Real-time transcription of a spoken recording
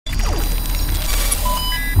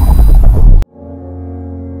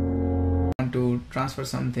transfer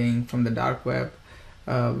something from the dark web,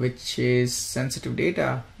 which is sensitive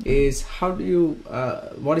data, is how do you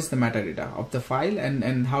what is the metadata of the file,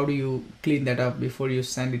 and how do you clean that up before you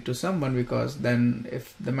send it to someone, because then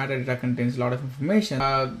if the metadata contains a lot of information,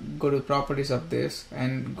 go to properties of this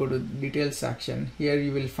and go to details section. Here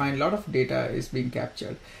you will find a lot of data is being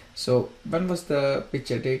captured. So when was the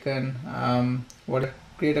picture taken,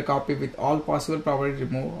 create a copy with all possible properties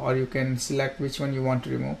removed, or you can select which one you want to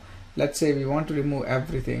remove. Let's say we want to remove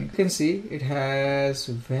everything. You can see it has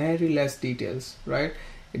very less details, right?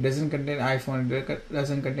 It doesn't contain iPhone, it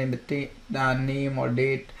doesn't contain the name or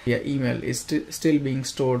date. Your email is still being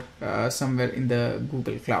stored somewhere in the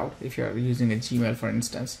Google Cloud. If you are using a Gmail, for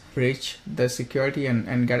instance, breach the security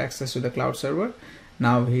and get access to the cloud server.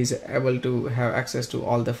 Now he's able to have access to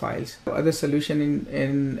all the files. Other solution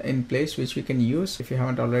in place which we can use. If you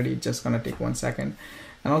haven't already, just gonna take 1 second.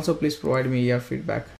 And also please provide me your feedback